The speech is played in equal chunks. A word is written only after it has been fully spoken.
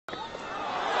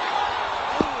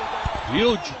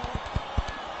Huge.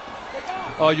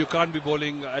 Oh, you can't be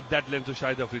bowling at that length to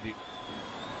Shahid Afridi.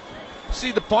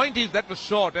 See, the point is that was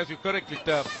short, as you correctly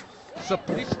termed. So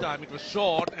this time it was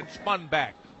short and spun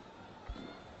back.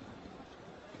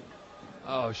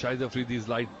 Oh, Shahid Afridi's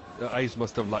eyes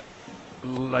must have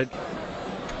light.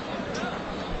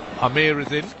 Amir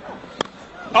is in.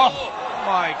 Oh,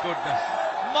 my goodness.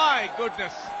 My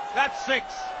goodness. That's 6.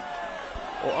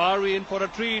 Oh, are we in for a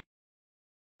treat?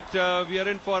 We are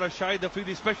in for a Shahid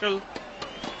Afridi special.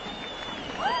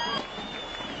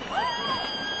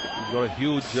 He's got a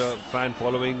huge fan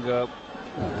following. It was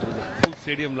a full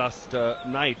stadium last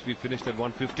night. We finished at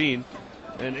 1:15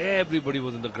 and everybody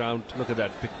was in the ground. Look at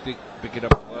that. Pick it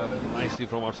up nicely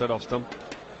from outside off stump.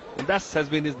 And that has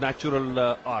been his natural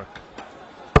arc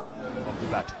of the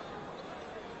bat.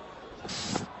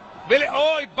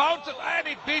 Oh, it bounces and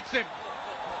it beats him.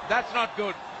 That's not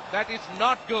good. That is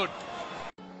not good.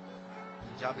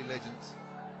 Punjabi legends.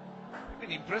 I've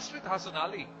been impressed with Hassan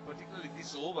Ali, particularly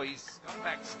this over. He's come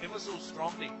back ever so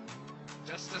strongly.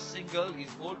 Just a single,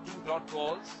 he's bowled 2 dot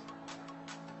balls.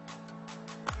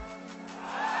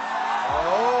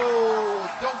 Oh,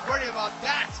 don't worry about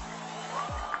that.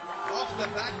 Off the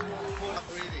back, full of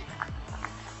breathing.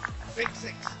 Big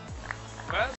 6. Well,